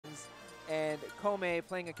and Kome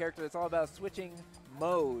playing a character that's all about switching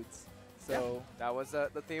modes. So yeah, that was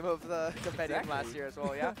the theme of the compendium Exactly. last year as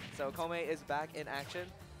well, yeah. So Kome is back in action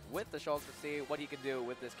with the Shulk to see what he can do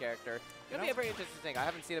with this character. Gonna be a very interesting thing. I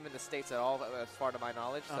haven't seen him in the States at all, as far to my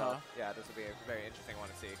knowledge, so yeah, this will be a very interesting one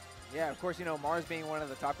to see. yeah, of course, you know, Mars being one of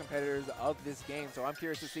the top competitors of this game, so I'm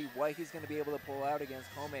curious to see what he's going to be able to pull out against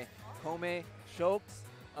Kome. Kome,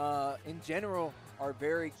 Shulks, in general, are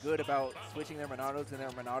very good about switching their Monados and their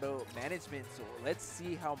Monado management, so let's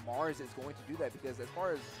see how Mars is going to do that, because as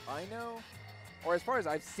far as I know, or as far as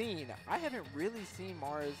I've seen, I haven't really seen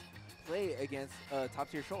Mars play against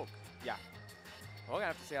top-tier Shulk. Yeah. We're gonna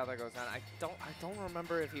have to see how that goes down. I don't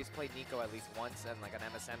remember if he's played Nico at least once in like an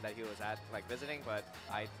MSM that he was at like visiting, but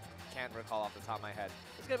I can't recall off the top of my head.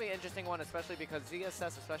 It's gonna be an interesting one, especially because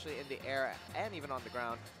ZSS, especially in the air and even on the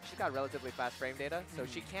ground, she's got relatively fast frame data, so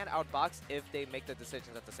she can outbox if they make the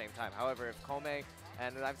decisions at the same time. However, if Kome,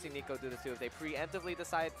 and I've seen Nico do this too, if they preemptively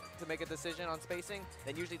decide to make a decision on spacing,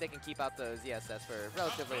 then usually they can keep out the ZSS for a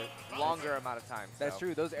relatively longer amount of time. That's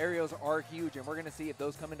true. Those aerials are huge, and we're going to see if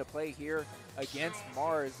those come into play here against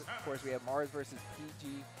Mars. Of course, we have Mars versus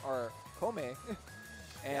PG, or Kome.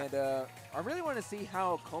 And I really want to see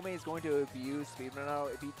how Kome is going to abuse Speed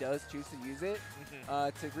Monado if he does choose to use it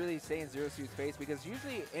to really stay in Zero Suit's face, because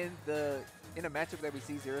usually in a matchup that we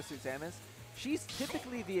see Zero Suit Samus, she's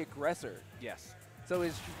typically the aggressor. Yes. So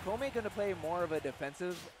is Kome going to play more of a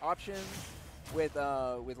defensive option with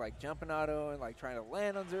like Jump Monado and like trying to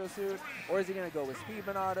land on Zero Suit, or is he going to go with Speed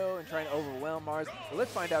Monado and trying to overwhelm Mars? Well,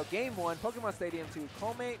 let's find out. Game 1, Pokemon Stadium 2,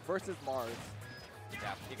 Kome versus Mars.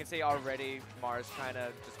 Yeah, you can see already Mars trying to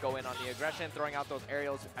just go in on the aggression, throwing out those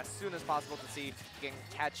aerials as soon as possible to see if he can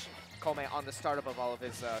catch Kome on the startup of all of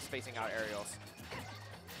his spacing out aerials.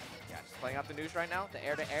 Yeah, just playing out the news right now, the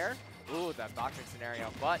air-to-air. Ooh, that boxing scenario,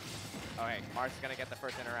 but okay, Mars is going to get the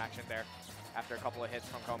first interaction there after a couple of hits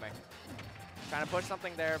from Kome. Trying to push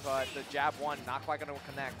something there, but the jab one not quite going to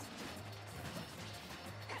connect.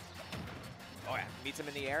 Oh yeah, meets him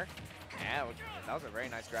in the air. Yeah, that was a very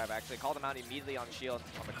nice grab, actually. Called him out immediately on shield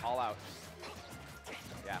on the call out.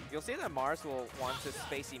 Yeah, you'll see that Mars will want to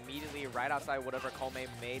space immediately right outside whatever Kome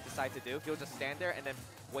may decide to do. He'll just stand there and then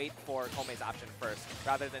wait for Kome's option first,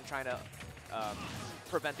 rather than trying to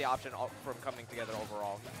prevent the option from coming together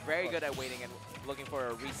overall. Very good at waiting and looking for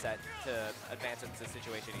a reset to advance into the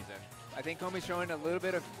situation he's in. I think Kome's showing a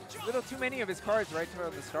little too many of his cards right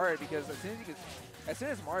from the start, because as soon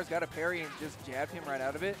as Mars got a parry and just jabbed him right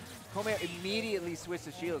out of it, Kome immediately switched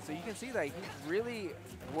to shield. So you can see that he's really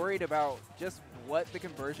worried about just what the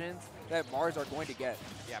conversions that Mars are going to get.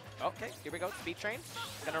 Yeah. Okay, here we go. Speed Train.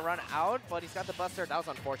 Gonna run out, but he's got the Buster. That was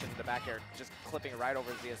unfortunate. The back air just clipping right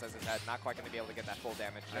over ZSS's head. Not quite gonna be able to get that full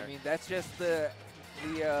damage there. I mean, that's just the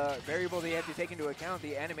variable that you have to take into account.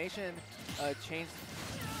 The animation changed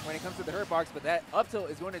when it comes to the hurt box, but that up tilt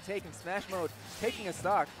is going to take in Smash mode, taking a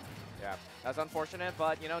stock. Yeah, that's unfortunate,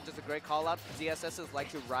 but, you know, just a great call-out. ZSSs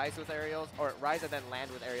like to rise with aerials, or rise and then land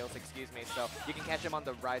with aerials, excuse me, so you can catch them on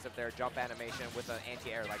the rise of their jump animation with an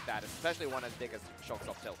anti-air like that, especially one as big as Shulk's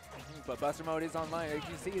up tilt. But Buster mode is online. As you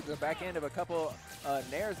can see, the back end of a couple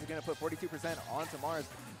nairs is going to put 42% onto Mars.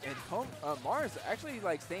 And Mars actually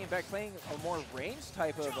like staying back, playing a more ranged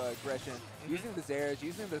type of aggression, using the Zairs,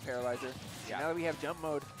 using the Paralyzer. Yeah. Now that we have jump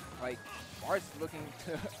mode, like Mars is looking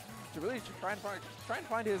to really try and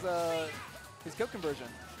find his kill conversion.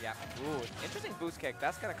 Yeah. Ooh, interesting boost kick.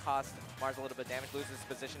 That's going to cost Mars a little bit of damage. Loses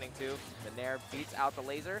positioning too. The Nair beats out the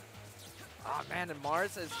laser. Oh man, and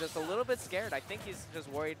Mars is just a little bit scared. I think he's just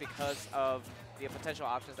worried because of the potential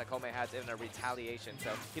options that Kome has in a retaliation. So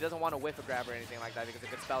he doesn't want to whiff a grab or anything like that because it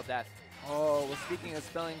could spell death. Oh, well, speaking of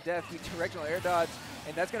spelling death, he directional air dodge,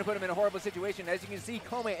 and that's going to put him in a horrible situation. As you can see,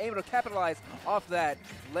 Kome able to capitalize off that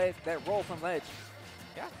roll from ledge.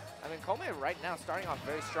 Yeah. I mean, Kome right now starting off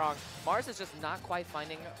very strong. Mars is just not quite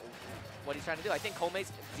finding what he's trying to do. I think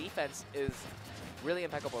Kome's defense is really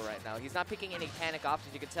impeccable right now. He's not picking any panic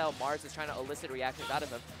options. You can tell Mars is trying to elicit reactions out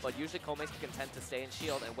of him, but usually Kome's content to stay in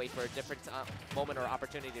shield and wait for a different moment or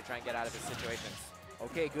opportunity to try and get out of his situations.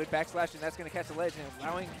 Okay, good backslash, and that's going to catch the ledge and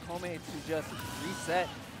allowing Kome to just reset.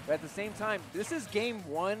 But at the same time, this is game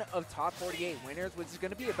 1 of top 48 winners, which is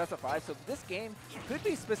going to be a best of 5. So this game could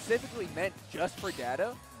be specifically meant just for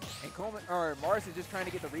data. And Mars is just trying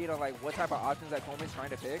to get the read on like what type of options that Coleman's trying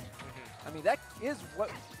to pick. I mean, that is what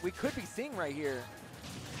we could be seeing right here,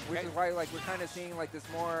 which is why like we're kind of seeing like this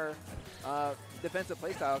more defensive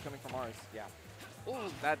playstyle coming from Mars. Yeah.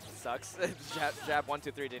 Ooh, that sucks. jab 1,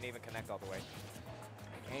 2, 3 didn't even connect all the way.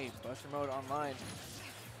 Hey, Buster mode online.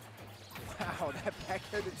 Wow, that back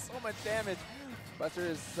air did so much damage. Buster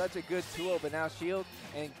is such a good tool, but now shield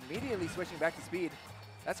and immediately switching back to speed.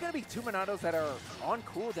 That's going to be two Monados that are on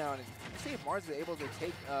cooldown. And let's see if Mars is able to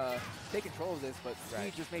take control of this, but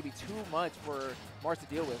speed just may be too much for Mars to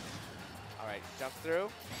deal with. All right, jump through.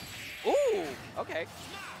 Ooh, okay.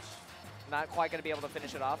 Not quite going to be able to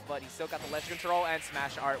finish it off, but he still got the ledge control and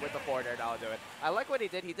smash art with the forward air. That'll do it. I like what he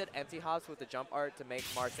did. He did empty hops with the jump art to make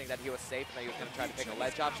Mars think that he was safe and that he was going to try to pick a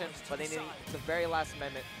ledge option. But then in the very last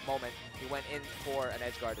moment, he went in for an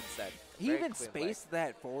edge guard instead. He even spaced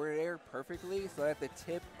that forward air perfectly so that the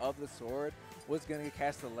tip of the sword was going to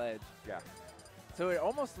cast the ledge. Yeah. So it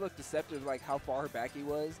almost looked deceptive, like how far back he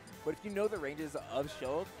was. But if you know the ranges of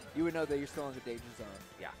Shulk, you would know that you're still in the danger zone.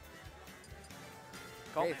 Yeah.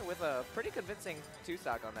 Kome with a pretty convincing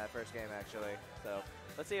two-stock on that first game, actually. So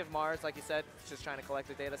let's see if Mars, like you said, is just trying to collect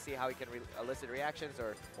the data, see how he can elicit reactions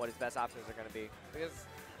or what his best options are going to be. Because,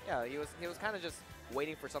 yeah, he was kind of just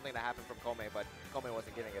waiting for something to happen from Kome, but Kome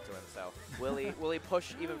wasn't giving it to him. So will he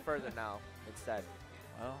push even further now instead?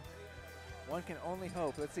 Well, one can only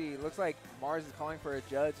hope. Let's see. Looks like Mars is calling for a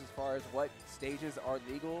judge as far as what stages are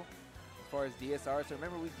legal as far as DSR. So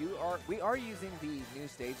remember, we are using the new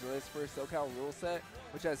stage list for SoCal rule set,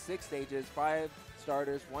 which has 6 stages, 5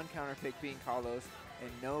 starters, 1 counter pick being Kalos,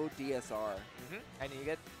 and no DSR. And you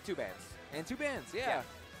get 2 bans. And 2 bans, yeah.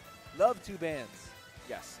 Love 2 bans.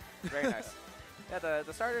 Yes, very nice. Yeah,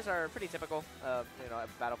 the starters are pretty typical. You know,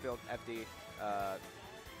 Battlefield, FD,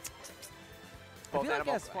 both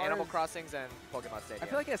Animal Crossings and Pokemon Stadium. I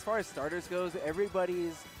feel like as far as starters goes,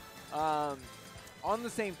 everybody's on the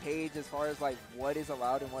same page as far as like what is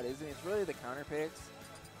allowed and what isn't. It's really the counter picks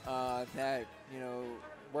that, you know,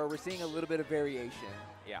 where we're seeing a little bit of variation.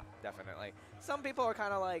 Yeah, definitely. Some people are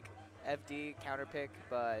kind of like FD counter pick,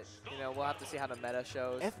 but you know, we'll have to see how the meta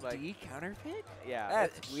shows. FD like, counter pick? Yeah.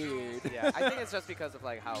 That's weird. Yeah, I think it's just because of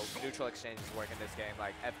like how neutral exchanges work in this game.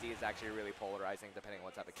 Like FD is actually really polarizing depending on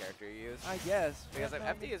what type of character you use. I guess. Because like,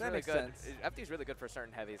 FD is really good. FD is really good for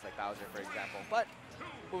certain heavies like Bowser, for example. But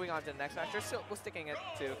moving on to the next match, we're sticking it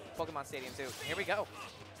to Pokemon Stadium 2. Here we go.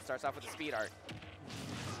 Starts off with the speed art.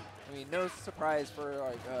 I mean, no surprise for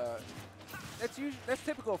like that's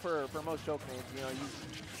typical for most Shulk mains. You know, you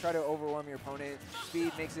try to overwhelm your opponent.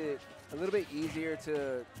 Speed makes it a little bit easier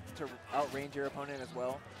to outrange your opponent as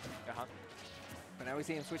well. But now we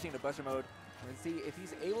see him switching to Buster mode and see if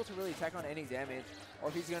he's able to really attack on any damage, or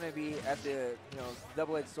if he's going to be at the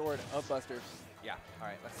double-edged sword of Buster. Yeah. All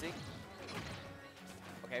right. Let's see.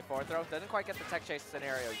 Okay, forward throw. Doesn't quite get the tech chase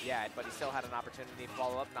scenario yet, but he still had an opportunity to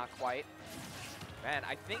follow up. Not quite. Man,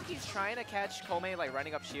 I think he's trying to catch Kome like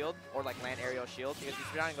running up shield or like land aerial shield because he's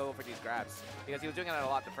trying to go for these grabs. Because he was doing it a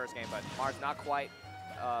lot the first game, but Mars not quite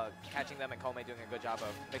catching them and Kome doing a good job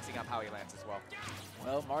of mixing up how he lands as well.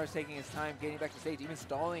 Well, Mars taking his time getting back to stage, even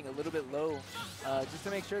stalling a little bit low just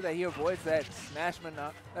to make sure that he avoids that smash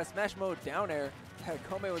mode down air that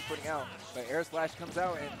Kome was putting out. But Air Slash comes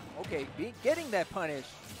out and, okay, getting that punish.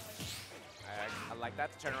 I like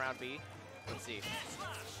that, the turnaround B. Let's see.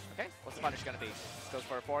 Okay, what's the punish going to be? Goes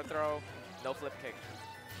for a forward throw, no flip kick.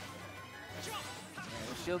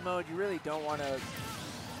 In shield mode, you really don't want to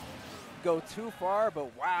go too far,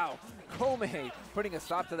 but wow, Kome putting a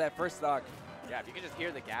stop to that first stock. Yeah, if you can just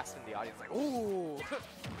hear the gas in the audience, like, ooh.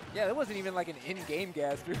 Yeah, that wasn't even like an in-game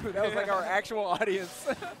gas, dude. That was like our actual audience.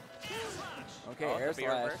 Okay, Air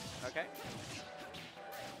Slash. Okay.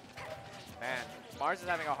 Man, Mars is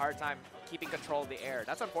having a hard time keeping control of the air.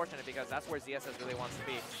 That's unfortunate because that's where ZSS really wants to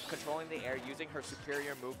be, controlling the air using her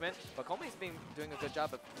superior movement. But Kome's been doing a good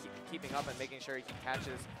job of keeping up and making sure he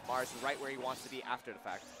catches Mars right where he wants to be after the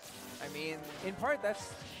fact. I mean, in part,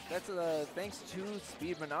 that's thanks to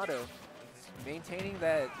Speed Monado. Maintaining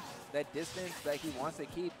that distance that he wants to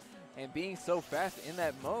keep and being so fast in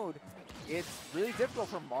that mode, it's really difficult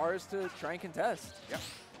for Mars to try and contest. Yep.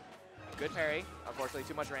 Good parry. Unfortunately,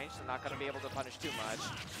 too much range, so not going to be able to punish too much.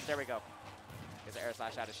 There we go. Gets the air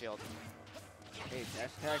slash out of shield. Okay, dash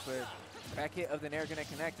attack, but back hit of the Nair going to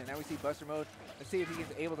connect, and now we see Buster mode. Let's see if he is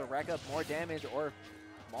able to rack up more damage, or if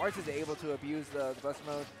Mars is able to abuse the Buster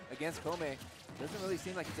mode against Kome. Doesn't really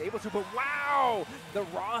seem like he's able to, but wow! The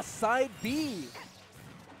raw side B!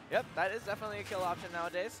 Yep, that is definitely a kill option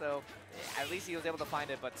nowadays, so at least he was able to find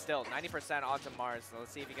it, but still, 90% onto Mars. So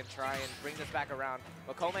let's see if he can try and bring this back around.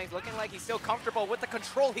 But Kome's looking like he's still comfortable with the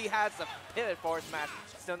control he has to pivot forward smash.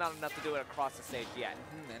 Still not enough to do it across the stage yet.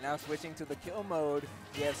 And now switching to the kill mode.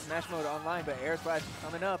 We have smash mode online, but air slash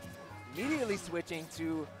coming up. Immediately switching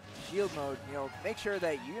to shield mode. You know, make sure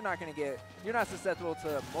that you're not susceptible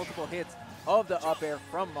to multiple hits of the up air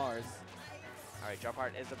from Mars. All right, jump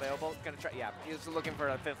art is available. Gonna try, yeah, he was looking for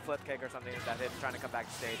a fifth flip kick or something like that hit, trying to come back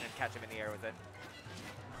to stage and catch him in the air with it.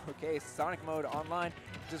 Okay, Sonic mode online,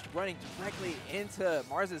 just running directly into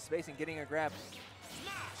Mars's space and getting a grab.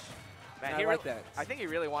 Man, I like that. I think he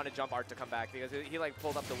really wanted jump art to come back because he like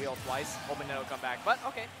pulled up the wheel twice, hoping it'll come back. But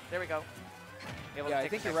okay, there we go. Yeah, I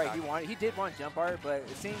think you're right. He did want jump art, but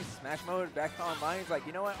it seems Smash mode back online. He's like,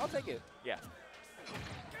 you know what? I'll take it. Yeah.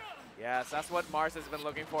 Yes, that's what Mars has been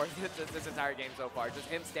looking for this entire game so far. Just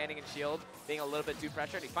him standing in shield, being a little bit too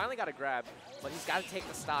pressured. He finally got a grab, but he's got to take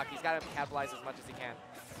the stock. He's got to capitalize as much as he can.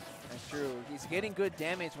 That's true. He's getting good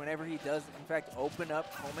damage whenever he does, in fact, open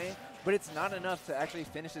up Kome, but it's not enough to actually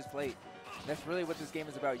finish his plate. That's really what this game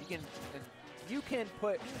is about. You can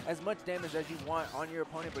put as much damage as you want on your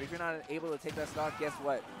opponent, but if you're not able to take that stock, guess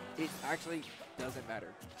what? It actually doesn't matter.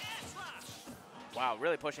 Wow,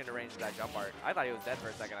 really pushing the range of that jump art. I thought he was dead for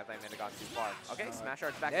a second. I thought he may have gone too far. Okay, Smash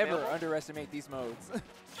Art's back. Never underestimate these modes.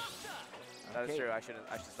 That is true. I should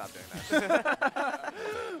stop doing that.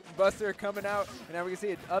 Buster coming out, and now we can see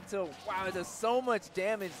it up till, wow, it does so much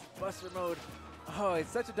damage, Buster mode. Oh,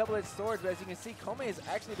 it's such a double-edged sword, but as you can see, Kome has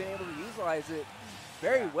actually been able to utilize it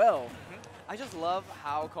very well. I just love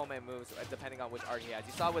how Kome moves depending on which art he has.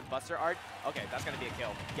 You saw with Buster art, okay, that's going to be a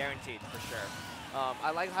kill, guaranteed for sure.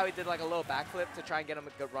 I like how he did like a little backflip to try and get him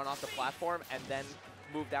to run off the platform and then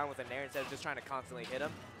move down with an air instead of just trying to constantly hit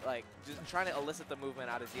him. Like, just trying to elicit the movement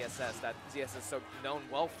out of ZSS that ZSS is so well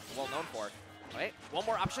known for. Right, one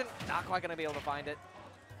more option, not quite going to be able to find it.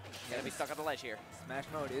 Gonna be stuck on the ledge here. Smash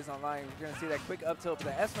mode is online. We're gonna see that quick up tilt, but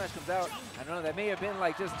the S smash comes out. I don't know, that may have been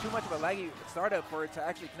like just too much of a laggy startup for it to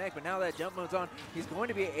actually connect, but now that jump mode's on, he's going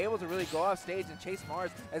to be able to really go off stage and chase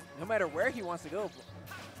Mars as no matter where he wants to go.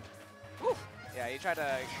 Whew. Yeah, he tried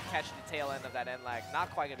to catch the tail end of that end lag.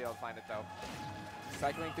 Not quite gonna be able to find it though.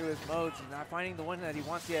 Cycling through his modes, he's not finding the one that he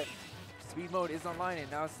wants yet. Speed mode is online,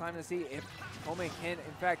 and now it's time to see if Kome can,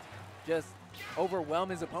 in fact, just overwhelm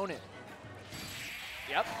his opponent.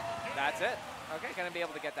 Yep, that's it. Okay, gonna be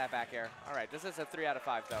able to get that back here. All right, this is a 3 out of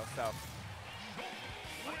 5 though, so.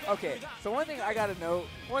 Okay, so one thing I gotta note,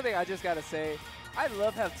 one thing I just gotta say, I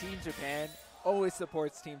love how Team Japan always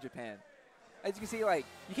supports Team Japan. As you can see, like,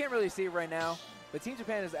 you can't really see it right now, but Team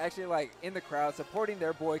Japan is actually like in the crowd supporting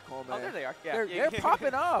their boy Kome. Oh, there they are. Yeah, they're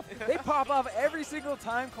popping off. They pop off every single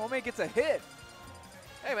time Kome gets a hit.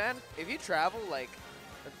 Hey man, if you travel like,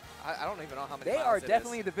 I don't even know how many they miles are it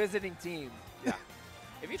definitely is. the visiting team. Yeah.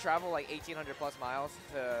 If you travel like 1,800 plus miles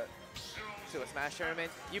to a Smash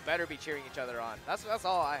tournament, you better be cheering each other on. That's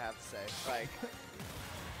all I have to say. Like,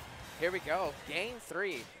 here we go. Game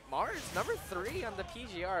 3. Mars, number 3 on the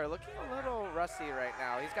PGR, looking a little rusty right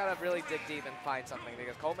now. He's got to really dig deep and find something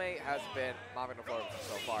because Kome has been mopping the floor with him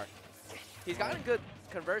so far. He's gotten good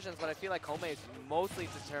conversions, but I feel like Kome is mostly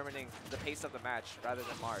determining the pace of the match rather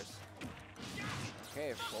than Mars.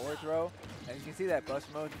 Okay, forward throw. As you can see that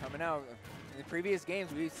Buster mode coming out. In the previous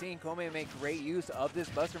games, we've seen Kome make great use of this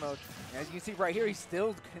Buster mode. And as you can see right here, he's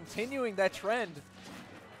still continuing that trend.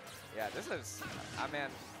 Yeah, this is, man,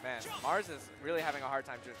 Mars is really having a hard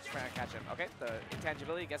time trying to catch him. Okay, the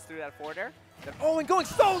intangibility gets through that forward air. Oh, and going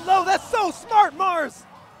so low, that's so smart, Mars!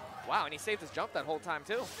 Wow, and he saved his jump that whole time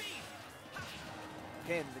too.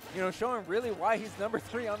 Okay, and, you know, showing really why he's number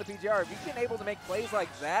 3 on the PGR. If he's been able to make plays like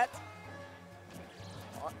that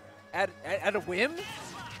at a whim.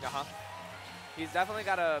 Uh-huh. He's definitely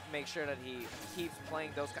got to make sure that he keeps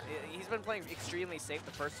playing those. He's been playing extremely safe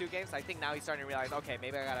the first 2 games. I think now he's starting to realize, okay,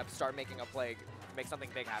 maybe I got to start making a play, make something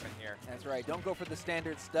big happen here. That's right. Don't go for the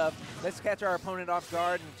standard stuff. Let's catch our opponent off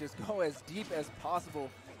guard and just go as deep as possible.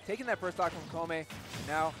 Taking that first stock from Kome.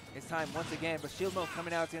 Now it's time once again, but shield mode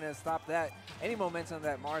coming out is going to stop that. Any momentum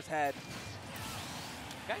that Mars had.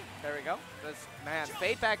 Okay, there we go. This, man,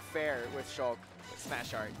 fade back fair with Shulk.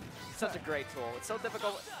 Smash Art. Such a great tool. It's so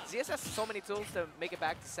difficult. ZSS has so many tools to make it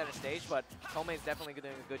back to center stage, but Kome is definitely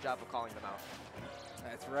doing a good job of calling them out.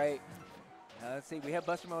 That's right. Let's see. We have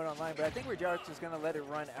Buster mode online, but I think we're just going to let it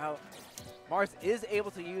run out. Mars is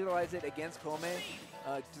able to utilize it against Kome,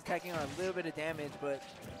 just tacking on a little bit of damage, but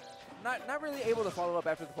not really able to follow up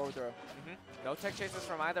after the forward throw. No tech chases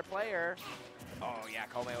from either player. Oh yeah,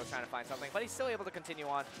 Kome was trying to find something, but he's still able to continue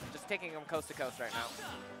on, just taking him coast to coast right now.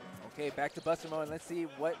 Okay, back to Buster mode, and let's see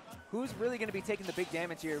who's really going to be taking the big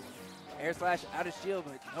damage here. Air slash out of shield,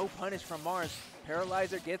 but no punish from Mars.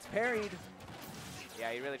 Paralyzer gets parried.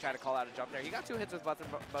 Yeah, he really tried to call out a jump there. He got 2 hits with Buster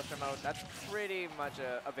mode. That's pretty much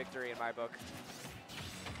a victory in my book.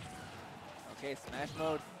 Okay, Smash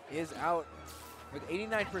mode is out with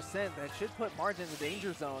 89%. That should put Mars in the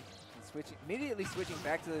danger zone. And immediately switching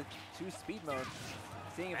back to 2 speed mode,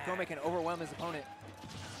 seeing if Kome can overwhelm his opponent.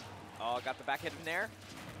 Oh, got the back hit in there.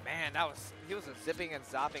 Man, he was zipping and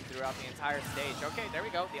zopping throughout the entire stage. Okay, there we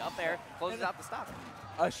go. The up air closes out the stop.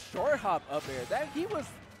 a short hop up air.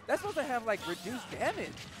 That's supposed to have like reduced damage.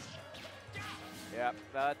 Yeah,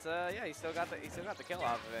 but yeah, he still got the kill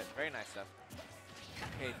off of it. Very nice stuff.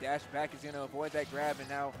 Okay, dash back is going to avoid that grab, and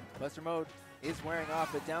now Buster Mode is wearing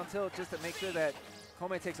off. But down tilt just to make sure that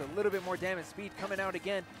Kome takes a little bit more damage. Speed coming out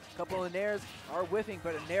again. A couple of nairs are whiffing,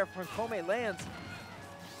 but a nair from Kome lands.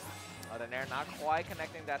 Oh, the nair not quite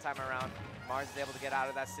connecting that time around. Mars is able to get out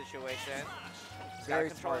of that situation. Very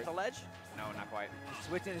control smart. the ledge? No, not quite.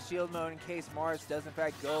 Switch into shield mode in case Mars does in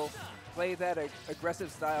fact go play that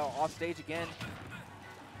aggressive style off stage again.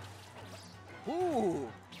 Ooh,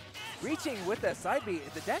 reaching with that side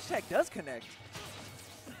beat. The dash attack does connect.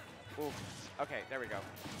 Ooh. Okay, there we go.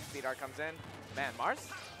 Speed art comes in. Man, Mars,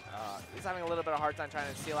 he's having a little bit of a hard time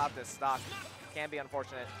trying to seal out this stock. Can be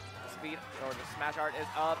unfortunate. The speed or the smash art is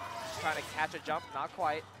up. Trying to catch a jump, not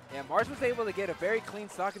quite. Yeah, Mars was able to get a very clean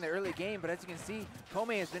stock in the early game, but as you can see,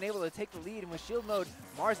 Kome has been able to take the lead, and with shield mode,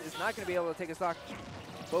 Mars is not going to be able to take a stock.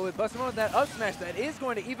 But with Buster Mode, that up smash, that is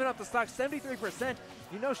going to even up the stock 73%.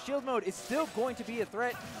 You know shield mode is still going to be a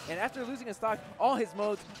threat, and after losing a stock, all his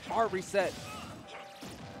modes are reset.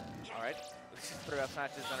 All right, 3 up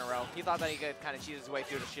smashes in a row. He thought that he could kind of cheat his way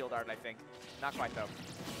through the shield art, I think. Not quite, though.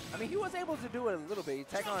 I mean, he was able to do it a little bit. He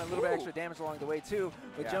tacked on a little bit extra damage along the way, too,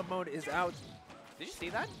 but jump mode is out. Did you see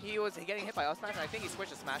that? He was getting hit by up smash, and I think he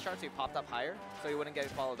switched to smash art so he popped up higher, so he wouldn't get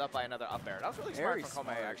followed up by another up air. That was really smart from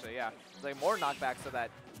Kome, actually, yeah. Like more knockback so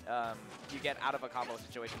that you get out of a combo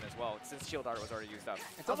situation as well, since shield art was already used up.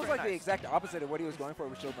 It's almost like the exact opposite of what he was going for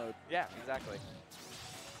with shield mode. Yeah, exactly.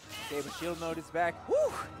 Okay, but shield mode is back. Woo!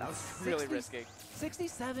 That was really risky.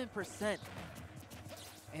 67%.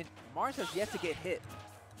 And Mars has yet to get hit.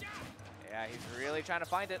 Yeah, he's really trying to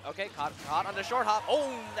find it. Okay, caught on the short hop.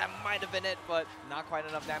 Oh, that might have been it, but not quite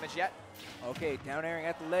enough damage yet. Okay, down airing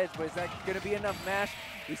at the ledge, but is that going to be enough mash?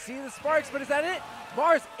 We see the sparks, but is that it?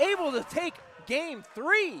 Mars able to take game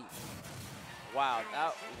 3. Wow,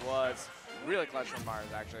 that was really clutch from Mars,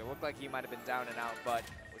 actually. It looked like he might have been down and out, but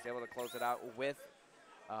was able to close it out with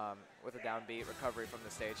a downbeat recovery from the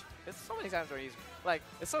stage. There's so many times where he's like,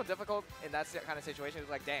 it's so difficult in that kind of situation. It's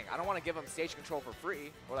like, dang, I don't want to give him stage control for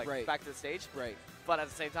free or like back to the stage. Right. But at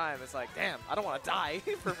the same time, it's like, damn, I don't want to die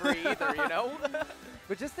for free either, you know?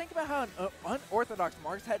 But just think about how unorthodox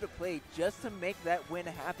Mars had to play just to make that win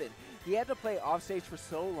happen. He had to play off stage for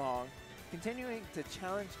so long, continuing to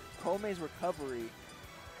challenge Kome's recovery,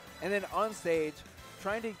 and then on stage,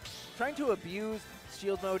 trying to abuse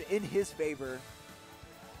shield mode in his favor.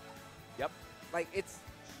 Yep. Like,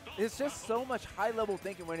 it's just so much high-level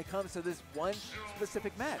thinking when it comes to this one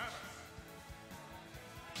specific match.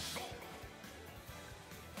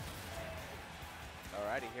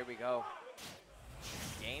 Alrighty, here we go.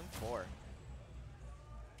 Game 4.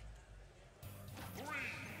 3,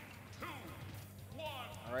 2, 1.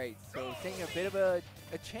 All right, so seeing a bit of a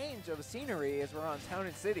change of scenery as we're on Town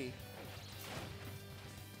and City.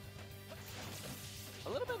 A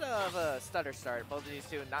little bit of a stutter start. Both of these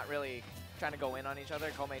two not really trying to go in on each other.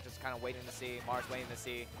 Kome just kind of waiting to see. Mars waiting to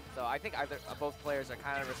see. So I think both players are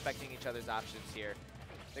kind of respecting each other's options here.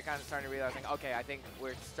 They're kind of starting to realize, like, okay, I think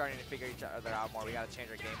we're starting to figure each other out more. We got to change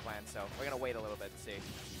our game plan. So we're going to wait a little bit to see.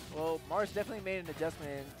 Well, Mars definitely made an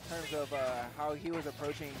adjustment in terms of how he was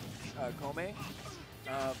approaching Kome.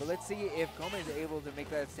 But let's see if Kome is able to make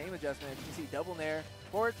that same adjustment. You see double nair,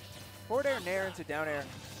 forward air, nair into down air.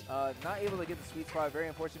 Not able to get the sweet spot. Very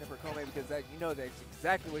unfortunate for Kome because that's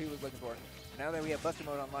exactly what he was looking for. Now that we have Buster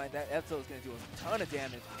Mode online, that F tilt is going to do a ton of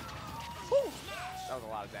damage. Whew. That was a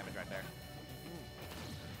lot of damage right there.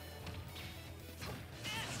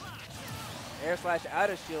 Air slash out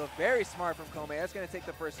of shield. Very smart from Kome. That's going to take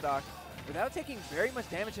the first stock without taking very much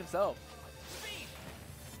damage himself.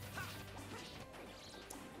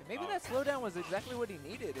 Maybe that slowdown was exactly what he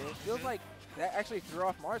needed. And it feels like that actually threw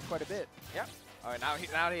off Mars quite a bit. Yep. All right,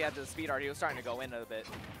 now he had the speed art. He was starting to go in a bit.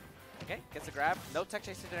 Okay, gets a grab. No tech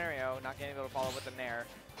chase scenario. Not getting able to follow with the nair.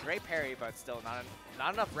 Great parry, but still not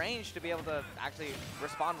enough range to be able to actually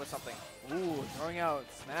respond with something. Ooh, throwing out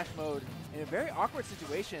smash mode in a very awkward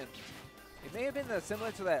situation. It may have been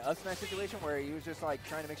similar to that up smash situation where he was just like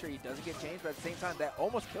trying to make sure he doesn't get changed, but at the same time, that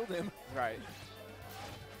almost killed him. Right.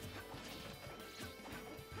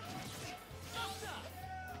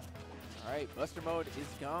 All right, Buster Mode is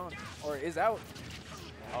gone, or is out.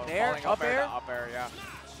 Oh, Nair, up air? Up air, yeah.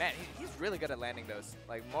 Man, he's really good at landing those.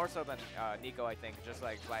 Like, more so than Nico, I think, just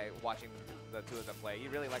like by watching the two of them play. He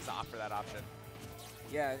really likes to offer that option.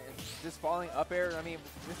 Yeah, just falling up air, I mean,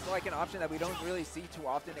 this is like an option that we don't really see too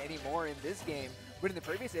often anymore in this game. But in the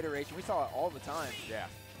previous iteration, we saw it all the time. Yeah.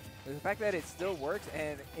 The fact that it still works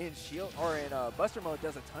and in shield or in Buster Mode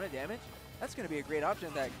does a ton of damage, That's going to be a great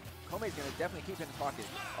option that Kome is going to definitely keep in his pocket.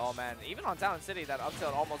 Oh man, even on Town City, that up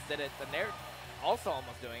tilt almost did it. The Nair also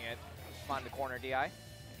almost doing it. Find the corner DI.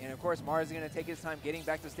 And of course, Mars is going to take his time getting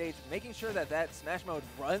back to stage, making sure that that smash mode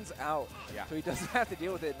runs out. Yeah. So he doesn't have to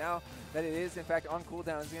deal with it. Now that it is, in fact, on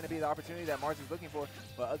cooldown, it's going to be the opportunity that Mars is looking for.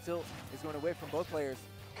 But up tilt is going to whip from both players.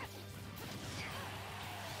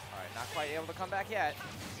 All right, not quite able to come back yet.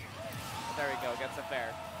 But there we go, gets a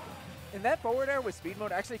fair. And that forward air with speed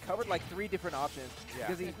mode actually covered like 3 different options. Yeah.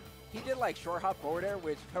 Because he did like short hop forward air,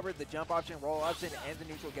 which covered the jump option, roll option, and the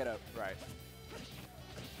neutral get up. Right.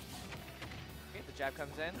 Okay, the jab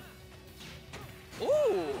comes in.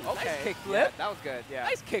 Ooh, okay. Nice kick Yeah, flip. that was good, yeah.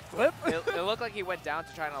 Nice kick flip. It looked like he went down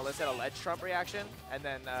to try and elicit a ledge trump reaction, and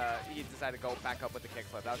then he decided to go back up with the kick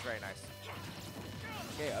flip. That was very nice.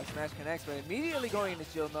 Okay, up smash connects, but immediately going into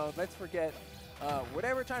shield mode. Let's forget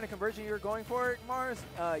whatever kind of conversion you're going for, Mars.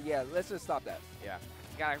 Yeah, let's just stop that. Yeah.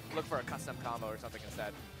 You gotta look for a custom combo or something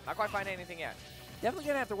instead. Not quite finding anything yet. Definitely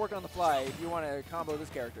gonna have to work on the fly if you want to combo this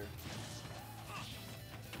character.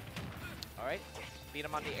 All right. Beat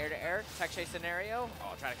him on the air-to-air tech chase scenario.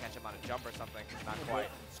 Oh, try to catch him on a jump or something. Not quite.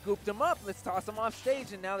 Scooped him up. Let's toss him off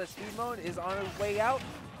stage, and now the speed mode is on its way out.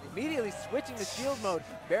 Immediately switching to shield mode.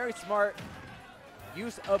 Very smart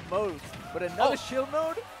use of modes. But another shield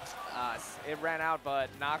mode. It ran out, but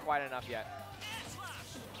not quite enough yet.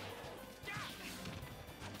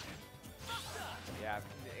 Yeah,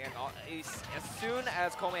 and as soon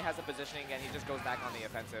as Kome has the positioning again, he just goes back on the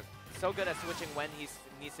offensive. So good at switching when he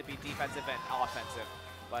needs to be defensive and offensive.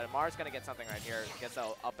 But Mars going to get something right here. Gets the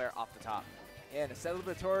up air off the top. Yeah, and a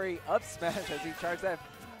celebratory up smash as he charged that.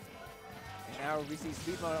 And now we see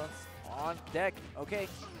speed mode on deck. Okay,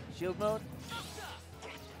 shield mode.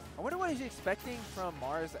 I wonder what he's expecting from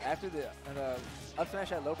Mars after the up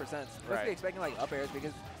smash at low percents. Must Right. be expecting like up airs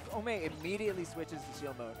because Kome immediately switches to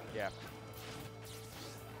shield mode. Yeah.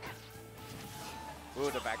 Ooh,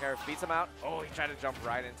 the back air beats him out. Oh, he tried to jump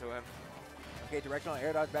right into him. Okay, directional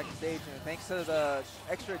air dodge back to stage, and thanks to the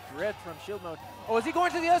extra drift from shield mode. Oh, is he going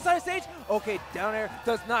to the other side of stage? Okay, down air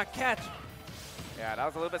does not catch. Yeah, that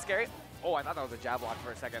was a little bit scary. Oh, I thought that was a jab block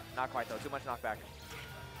for a second. Not quite though, too much knockback.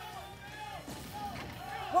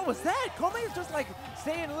 What was that? Kome is just like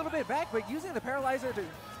staying a little bit back, but using the paralyzer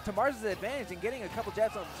to Mars' advantage and getting a couple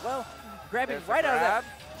jabs on as well. Grabbing There's the right out of that.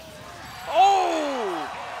 grab.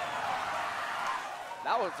 Oh!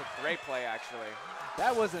 That was a great play, actually.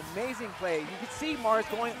 That was an amazing play. You could see Mars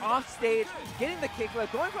going off stage, getting the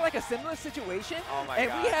kickflip, going for like a similar situation. Oh my and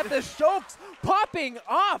God. we have the Shulks popping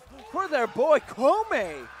off for their boy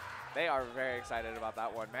Kome. They are very excited about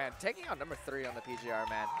that one, man. Taking on number 3 on the PGR,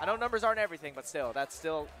 man. I know numbers aren't everything, but still, that's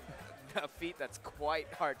still a feat that's quite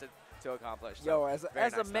hard to accomplish. So, Yo, as very a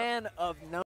nice stuff. man of numbers.